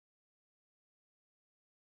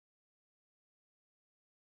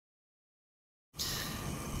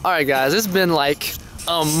Alright guys, it's been like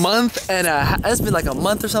a month and it's been like a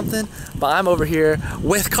month or something, but I'm over here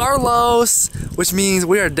with Carlos, which means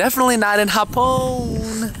we are definitely not in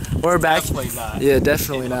Japón. We're back. Definitely not. Yeah,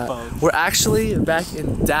 definitely in not. Japón. We're actually back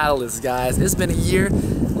in Dallas, guys. It's been a year.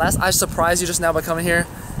 I surprised you just now by coming here,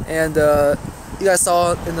 and you guys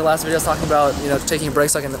saw in the last video I was talking about, you know, taking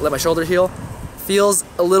breaks so I can let my shoulder heal. Feels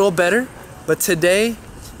a little better, but today,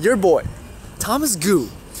 your boy, Thomas Gu,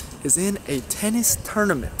 is in a tennis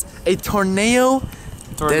tournament. A torneo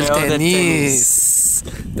de tenis.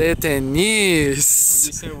 De tenis.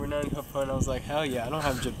 You said we're not in Japan. I was like, hell yeah, I don't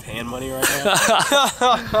have Japan money right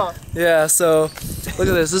now. Yeah, so look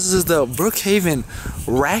at this. This is the Brookhaven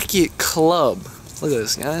Racket Club. Look at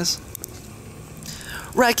this, guys.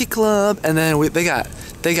 Racket Club, and then they got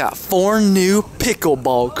 4 new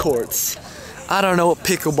pickleball courts. I don't know what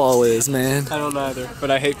pickleball is, man. I don't either,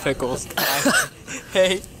 but I hate pickles. I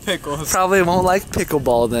hate pickles. Probably won't like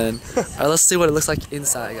pickleball then. Alright, let's see what it looks like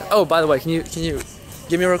inside, guys. Oh, by the way, can you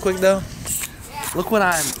give me real quick though? Look what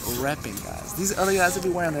I'm repping, guys. These other guys will be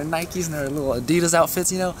wearing their Nikes and their little Adidas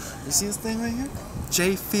outfits, you know. You see this thing right here?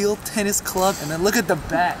 J Field Tennis Club, and then look at the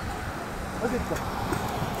back. Look at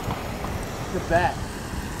the back.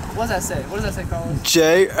 What does that say? What does that say, Carlos?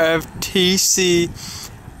 JFTC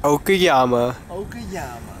Okayama.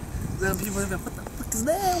 Okayama. Then people are like, what the fuck is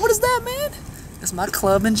that? What is that, man? It's my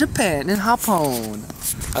club in Japan, in Japón.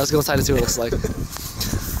 Let's go inside to see what it looks like.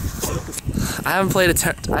 I haven't played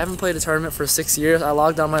a tournament for 6 years. I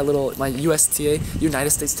logged on my USTA, United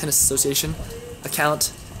States Tennis Association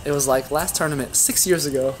account. It was like last tournament 6 years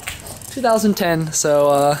ago, 2010. So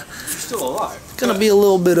You're still alive. gonna be a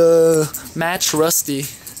little bit match rusty.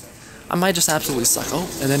 I might just absolutely suck. Oh,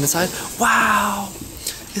 and then inside, wow,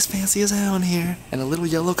 it's fancy as hell in here, and a little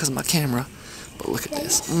yellow because of my camera. But look at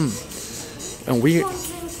this. And we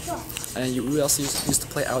also used to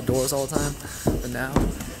play outdoors all the time, but now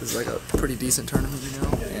it's like a pretty decent tournament, you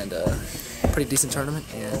know, and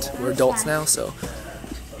and we're adults now, so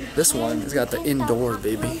this one has got the indoors,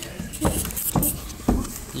 baby.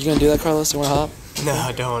 You gonna do that, Carlos? You wanna hop? No,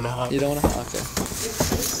 I don't want to hop. You don't wanna hop? Okay.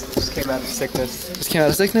 Just came out of sickness. Just came out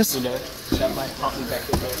of sickness? You know, that might pop me back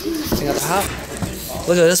in there. You got the hop?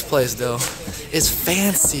 Look at this place, though. It's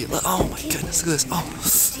fancy. Oh my goodness, look at this. Oh.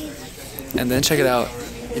 And then check it out.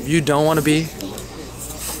 If you don't want to be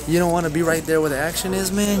right there where the action is,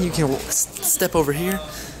 man, you can step over here,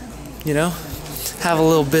 you know, have a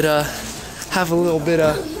little bit of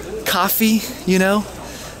coffee, you know,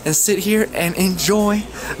 and sit here and enjoy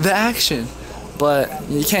the action. But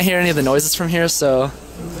you can't hear any of the noises from here, so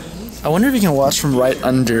I wonder if you can watch from right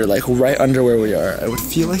under where we are. I would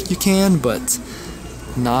feel like you can, but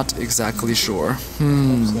not exactly sure.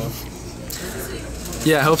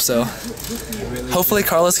 Yeah, I hope so. Hopefully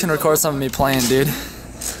Carlos can record some of me playing, dude.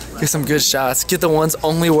 Get some good shots. Get the ones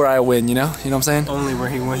only where I win, you know? You know what I'm saying? Only where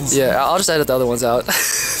he wins. Yeah, I'll just edit the other ones out.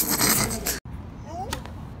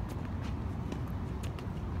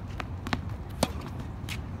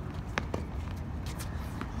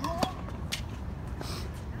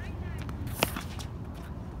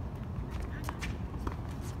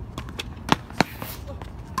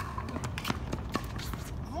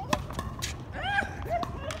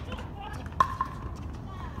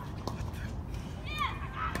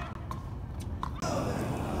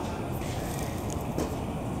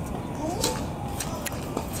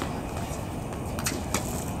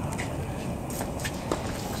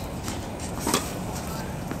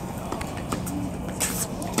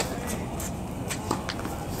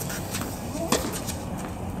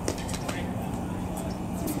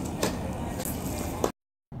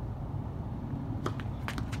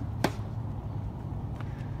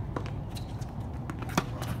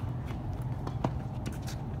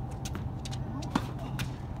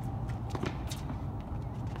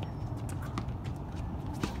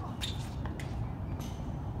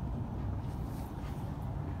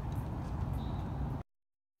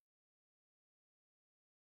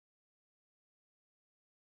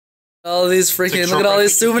 All these freaking, look at all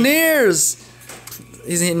these souvenirs!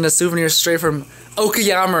 He's eating a souvenir straight from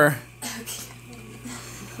Okayama.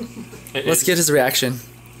 Let's get his reaction.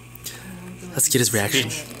 It's a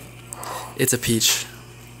peach.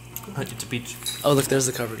 It's a peach. Oh look, there's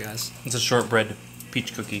the cover, guys. It's a shortbread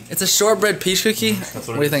peach cookie. It's a shortbread peach cookie? That's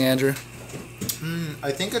What do you think, Andrew?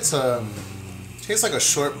 I think it's tastes like a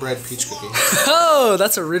shortbread peach cookie. Oh,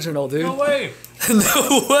 that's original, dude. No way!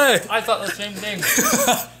 No way! I thought the same thing.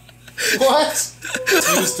 What?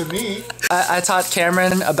 It's news to me. I taught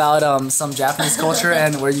Cameron about some Japanese culture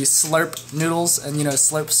and where you slurp noodles and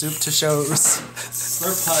slurp soup to show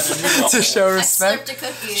Slurp pot and noodles. to show I respect. slurped a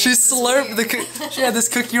cookie. She slurped the she had this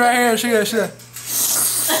cookie right here. She got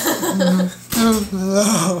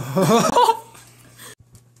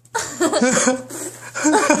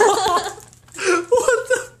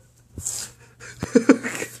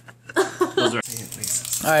Those are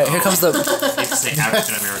All right, here comes the. safe to say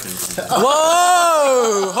African Americans.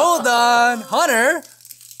 Whoa! Hold on, Hunter.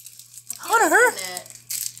 Hunter.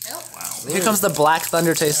 Wow. Here comes the Black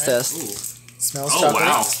Thunder taste test. Ooh. Smells Oh chocolate.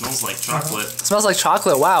 wow, smells like chocolate. Smells like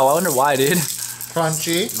chocolate. Wow, I wonder why, dude.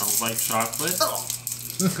 Crunchy. Smells like chocolate.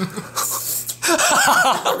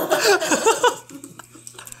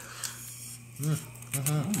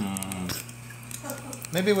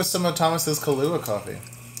 Maybe with some of Thomas's Kahlua coffee.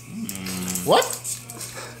 What?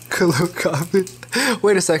 Kahlua coffee.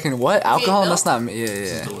 Wait a second. What? Alcohol? milk? That's not me.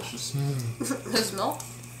 Yeah. Delicious. There's milk.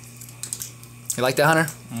 You like that, Hunter?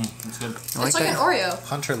 It's good. You It's like like an that? Oreo.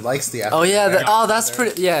 Hunter likes the Oh yeah. African Oh, that's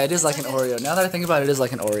pretty. Yeah, it is like an It's like Oreo. Now that I think about it, it is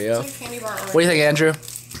like an Oreo. It's like a candy bar Oreo. What do you think, Andrew?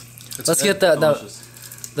 It's Let's good. get Delicious.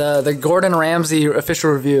 the Gordon Ramsay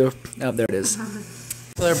official review. Oh, there it is.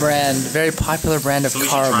 Popular brand, very popular brand of So we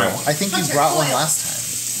should try caramel. one. I think you brought one last time.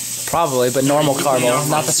 Probably, but normal caramel,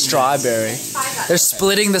 not the strawberry. They're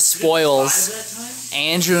splitting the spoils.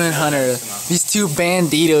 Andrew and Hunter, these two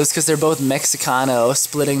banditos, because they're both Mexicano,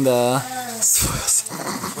 splitting the spoils.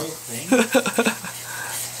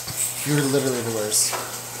 You're literally the worst.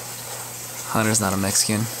 Hunter's not a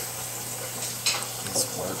Mexican. He's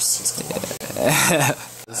worse. He's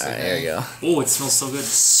Alright, here we go. Oh, it smells so good.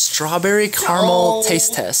 Strawberry caramel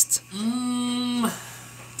taste test.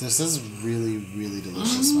 This is really, really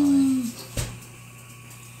delicious smelling.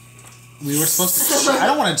 We were supposed to. I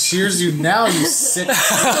don't want to cheers you now, you sick. You're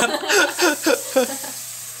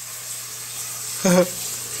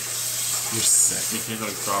sick. It tastes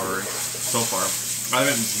like strawberry. So far. I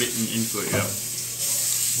haven't bitten into it yet.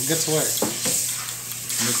 We'll get to work.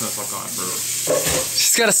 I'm just gonna suck on it first.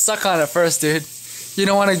 She's gotta suck on it first, dude. You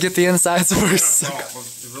don't want to get the insides first. No,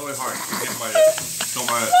 it's really hard. You can't bite it. Don't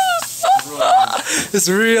bite it. It's really hard. It's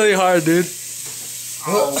really hard, dude.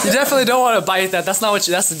 You definitely don't want to bite that. That's not what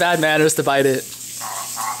you. That's bad manners to bite it.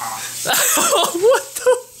 What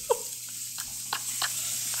the?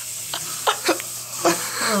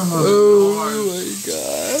 Oh my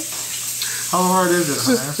god. How hard is it,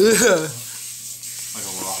 Hunter? Yeah. Like a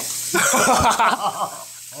rock.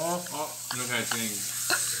 Look at that thing.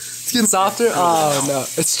 It's getting softer. Oh no,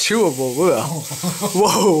 it's chewable.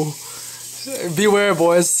 Whoa. Beware,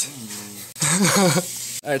 boys.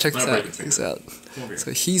 All right, check this out. Check this out.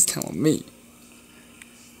 So he's telling me.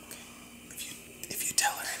 If you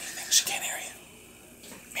tell her anything, she can't hear you.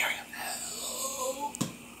 Miriam.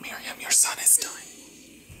 Miriam, your son is dying.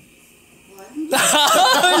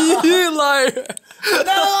 What? You liar.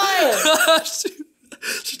 No liar.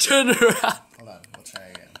 she turned around. Hold on. We'll try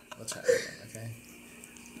again. Okay?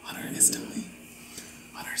 Hunter is dying.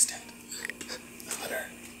 Hunter's dead.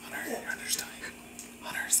 Hunter's dying.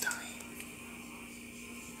 Hunter's dying.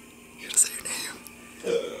 You gotta say your name.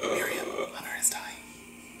 Miriam, Hunter is dying.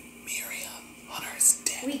 Miriam, Hunter is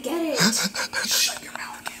dead. We get it. Shut your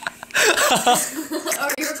mouth, Cameron.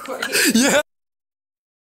 Are you recording? Yeah.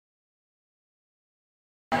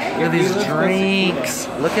 Look at these drinks.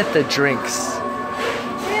 Look at the drinks.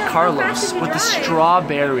 Carlos with the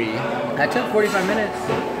strawberry. That took 45 minutes.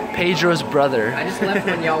 Pedro's brother. I just left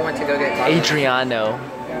when y'all went to go get coffee. Adriano.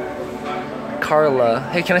 Carla.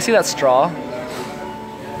 Hey, can I see that straw?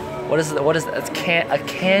 What is it? What is that? It's a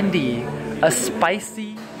candy. A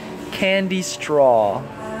spicy candy straw.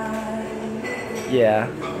 Yeah.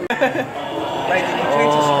 Wait, did you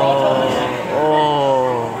drink the straw, Thomas?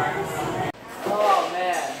 Oh,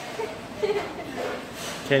 man.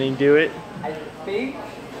 Can you do it? I think...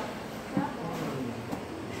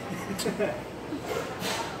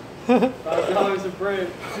 $5 a break.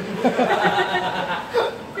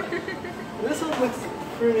 This one looks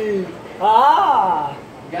pretty... Ah!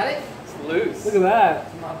 You got it? It's loose. Look at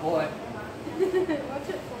that. My boy. Watch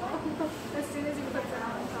it fall. As soon as he puts it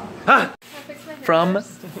on top. From.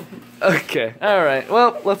 Okay. All right.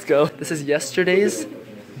 Well, let's go. This is yesterday's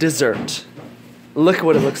dessert. Look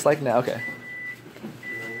what it looks like now. Okay.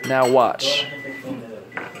 Now watch.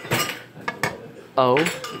 Oh.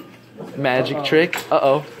 Magic trick.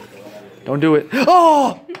 Uh-oh. Don't do it.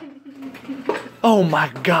 Oh! Oh my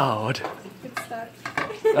god. It's stuck.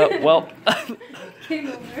 Oh, well. Game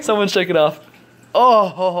over. Someone shake it off.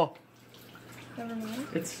 Oh. Never mind.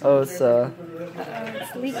 Oh, it's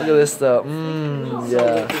It's leaking. look at this though.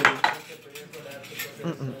 Yeah.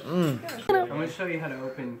 I'm gonna show you how to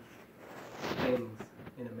open things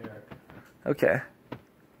in America. Okay.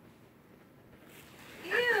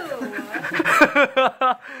 Ew.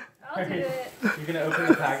 I'll do it. You're gonna open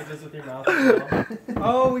the packages with your mouth as well?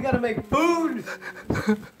 Oh, we gotta make food!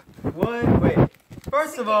 Wait.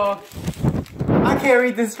 First of all, I can't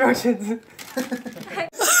read the instructions.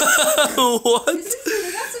 What?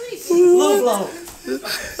 They got so many people.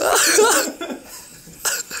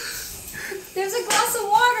 There's a glass of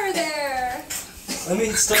water there. Let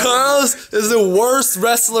me start. Carlos is the worst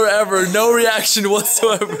wrestler ever. No reaction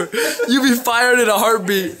whatsoever. You'd be fired in a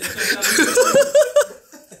heartbeat.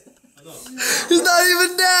 He's not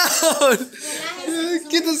even down.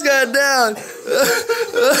 Get this guy down.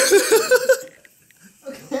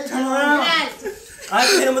 Turn around. I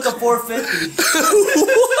hit him with a 450.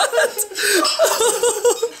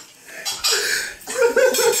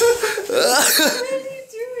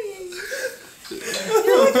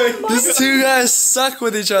 These two guys suck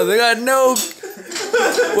with each other. They got no.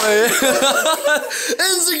 Wait.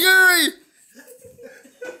 Enziguri!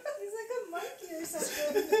 He's like a monkey or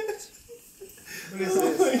something.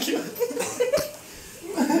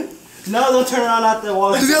 No, don't turn around at the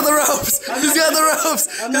wall. He's got the ropes! He's got the ropes!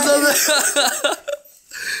 I'm He's not on the.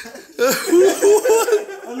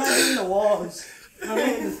 I'm not hitting the walls. I'm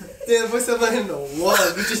hitting the... Damn, what's up hitting the wall?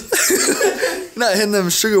 We just... Not hitting them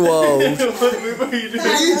sugar walls. What move are you doing?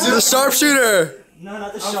 The sharpshooter! No,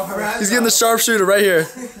 not the sharp. He's getting the sharpshooter right here.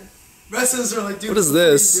 Wrestlers are like, dude, What is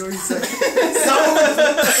this? You're gonna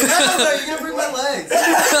break my legs.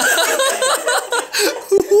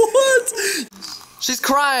 What? She's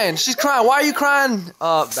crying. She's crying. Why are you crying?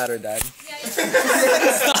 Battery died.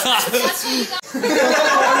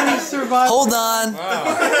 Hold on.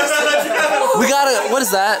 We gotta. What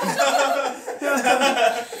is that?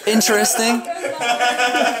 Interesting.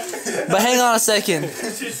 But hang on a second.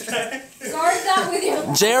 Start that with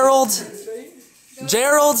your.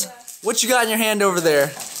 Gerald, what you got in your hand over there?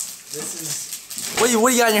 This is What do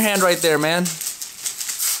you got in your hand right there, man?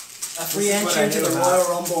 a free entry to the Royal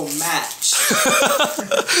Rumble match.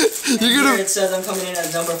 You're Here gonna. it says I'm coming in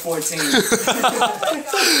at number 14.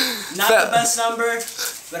 Not the best number,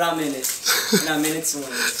 but I'm in it. And I'm in it to win.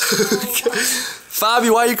 Fabi,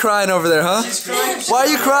 why are you crying over there, huh? She's crying. Why are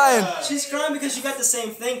you crying? She's crying because she got the same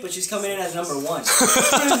thing, but she's coming in as number 1. So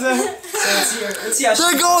let's see how she...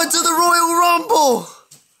 They're going to the Royal Rumble.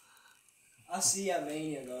 I'll see you at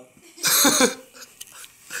Mania, though.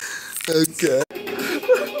 Okay.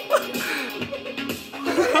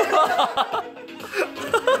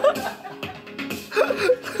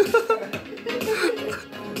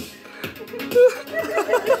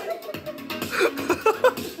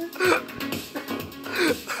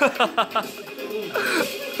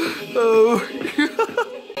 Oh.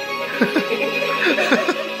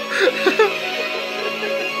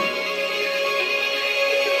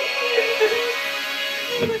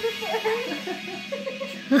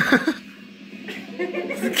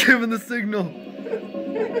 He's giving the signal.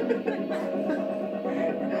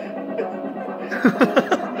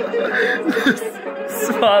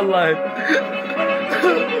 Spotlight.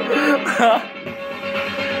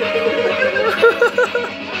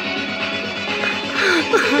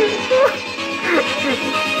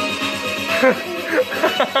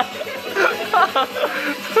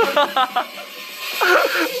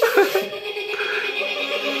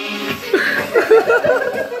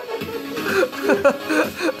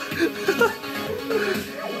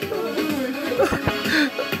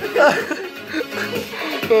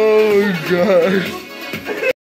 Oh gosh.